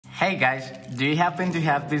Hey guys, do you happen to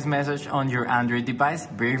have this message on your Android device?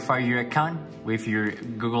 Verify your account with your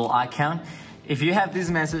Google account. If you have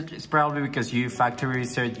this message, it's probably because you factory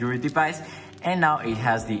reset your device and now it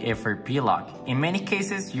has the FRP lock. In many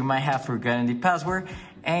cases, you might have forgotten the password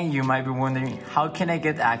and you might be wondering, how can I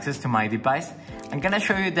get access to my device? I'm gonna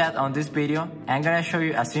show you that on this video. I'm gonna show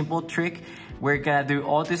you a simple trick. We're gonna do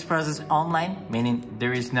all this process online, meaning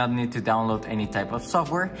there is no need to download any type of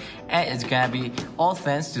software, and it's gonna be all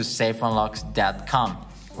thanks to safeunlocks.com.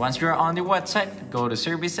 Once you're on the website, go to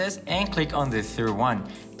services and click on the third one,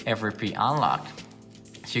 FRP unlock.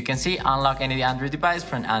 So you can see unlock any Android device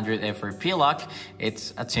from Android FRP lock.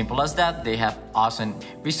 It's as simple as that. They have awesome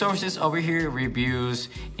resources over here, reviews,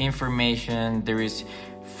 information. There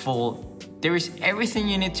is everything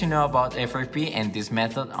you need to know about FRP and this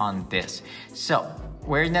method on this. So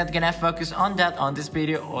we're not gonna focus on that on this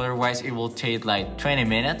video, otherwise it will take like 20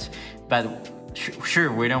 minutes. But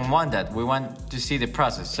sure, we don't want that. We want to see the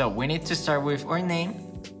process. So we need to start with our name,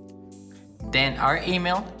 then our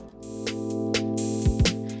email,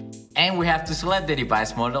 and we have to select the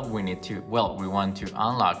device model we want to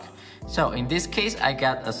unlock. So in this case, I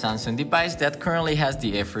got a Samsung device that currently has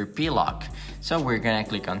the FRP lock. So we're gonna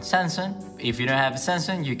click on Samsung. If you don't have a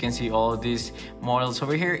Samsung, you can see all these models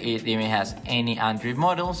over here. It even has any Android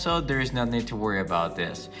model, so there is no need to worry about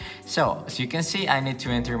this. So as you can see, I need to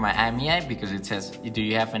enter my IMEI because it says, do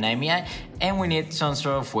you have an IMEI? And we need some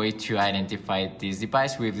sort of way to identify this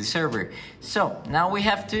device with the server. So now we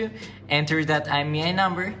have to enter that IMEI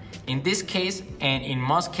number. In this case, and in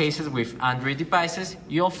most cases with Android devices,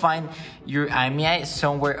 you'll find your IMEI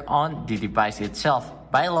somewhere on the device itself.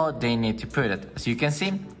 By law, they need to put it. As you can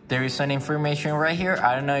see, there is some information right here.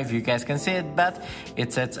 I don't know if you guys can see it, but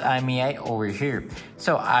it says IMEI over here.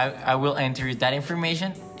 So I will enter that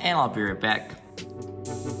information and I'll be right back.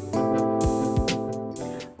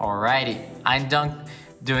 Alrighty, I'm done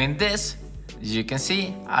doing this. As you can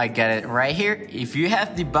see, I got it right here. If you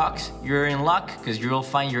have the box, you're in luck because you will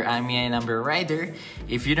find your IMEI number right there.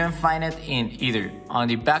 If you don't find it in either on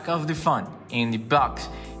the back of the phone, in the box,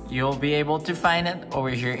 you'll be able to find it over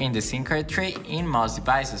here in the SIM card tray in most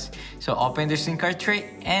devices. So open the SIM card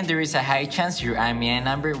tray and there is a high chance your IMEI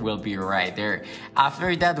number will be right there.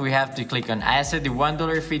 After that, we have to click on I said the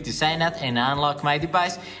 $1 fee to sign up and unlock my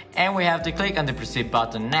device, and we have to click on the proceed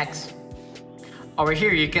button next. Over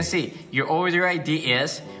here you can see your order ID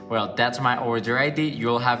is, well, that's my order ID.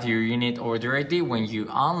 You'll have your unique order ID when you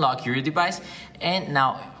unlock your device, and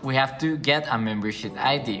now we have to get a membership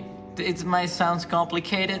ID. It might sound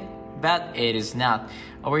complicated, but it is not.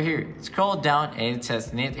 Over here, scroll down and it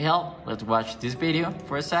says need help. Let's watch this video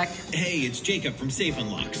for a sec. Hey, it's Jacob from Safe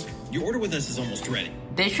Unlocks. Your order with us is almost ready.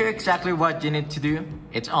 They show exactly what you need to do.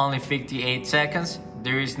 It's only 58 seconds.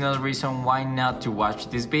 There is no reason why not to watch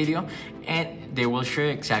this video, and they will show you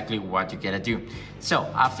exactly what you gotta do. So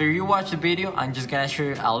after you watch the video, I'm just gonna show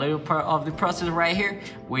you a little part of the process right here.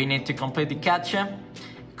 We need to complete the CAPTCHA,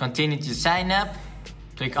 continue to sign up,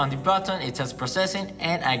 click on the button, it says processing,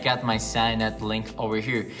 and I got my sign up link over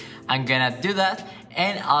here. I'm gonna do that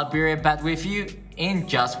and I'll be right back with you in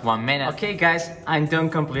just 1 minute. Okay guys, I'm done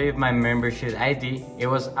completing my membership ID. It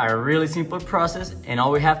was a really simple process, and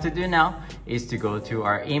all we have to do now is to go to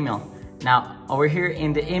our email. Now over here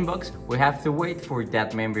in the inbox, we have to wait for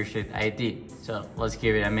that membership ID. So let's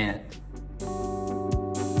give it a minute.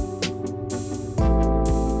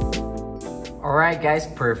 Alright guys,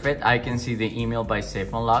 perfect. I can see the email by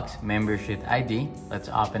Safe Unlocks membership ID. Let's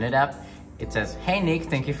open it up. It says, hey Nick,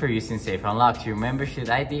 thank you for using Safe Unlocks. Your membership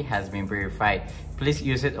ID has been verified. Please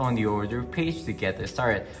use it on the order page to get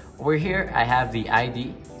started. Over here, I have the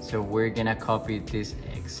ID. So we're gonna copy this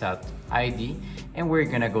exact ID and we're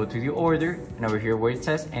gonna go to the order. And over here where it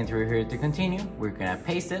says enter here to continue, we're gonna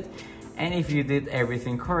paste it. And if you did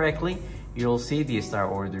everything correctly, you'll see the start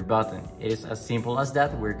order button. It is as simple as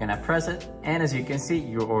that. We're gonna press it, and as you can see,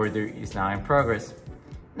 your order is now in progress.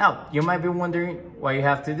 Now, you might be wondering what you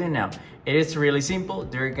have to do now. It is really simple.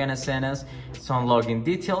 They're gonna send us some login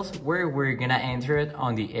details where we're gonna enter it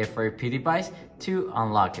on the FRP device to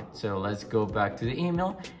unlock it. So let's go back to the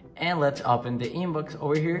email and let's open the inbox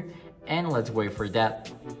over here and let's wait for that.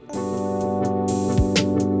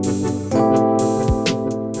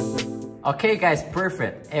 Okay guys,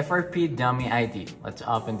 perfect. FRP dummy ID. Let's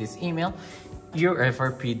open this email. Your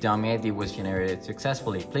FRP dummy ID was generated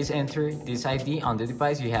successfully. Please enter this ID on the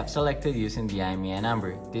device you have selected using the IMEI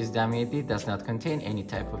number. This dummy ID does not contain any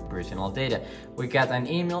type of personal data. We got an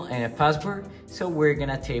email and a password, so we're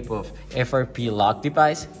gonna type of FRP lock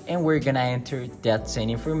device and we're gonna enter that same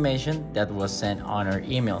information that was sent on our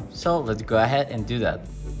email. So let's go ahead and do that.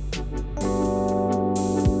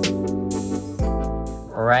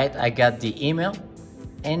 Alright, I got the email,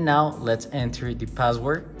 and now let's enter the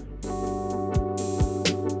password.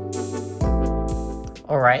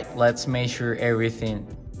 Alright, let's make sure everything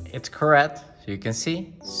is correct. So you can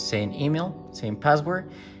see, same email, same password,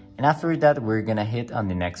 and after that we're gonna hit on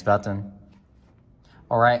the next button.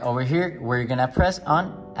 Alright, over here we're gonna press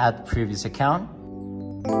on add previous account,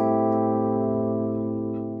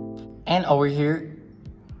 and over here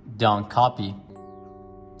don't copy.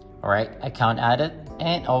 Alright, account added,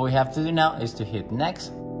 and all we have to do now is to hit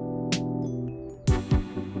next.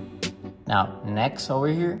 Now next over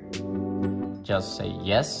here, just say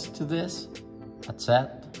yes to this, that's it.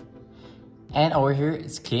 And over here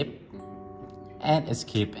skip, and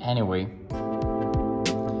skip anyway.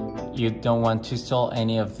 You don't want to install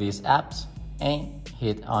any of these apps, and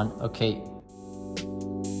hit on OK.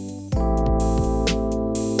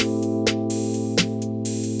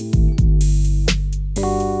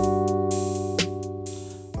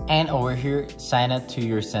 And over here, sign up to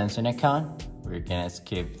your Samsung account. We're gonna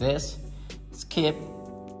skip this, skip,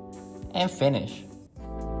 and finish.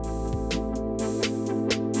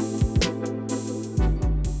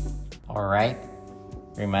 Alright,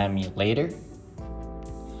 remind me later.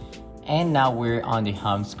 And now we're on the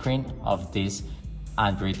home screen of this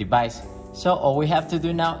Android device. So all we have to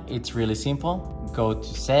do now, it's really simple. Go to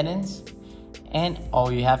settings, and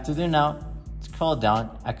all you have to do now, scroll down,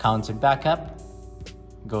 accounts and backup.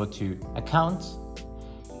 Go to accounts,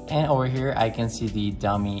 and over here I can see the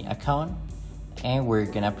dummy account, and we're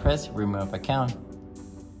gonna press remove account,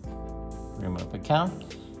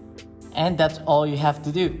 and that's all you have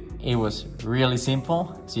to do. It was really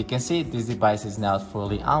simple. So you can see this device is now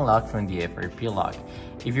fully unlocked from the FRP lock.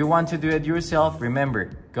 If you want to do it yourself,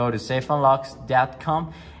 remember, go to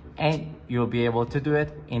safeunlocks.com and you'll be able to do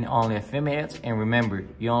it in only a few minutes. And remember,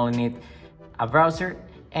 you only need a browser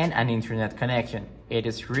and an internet connection. It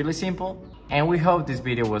is really simple, and we hope this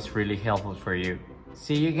video was really helpful for you.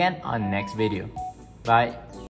 See you again on next video. Bye.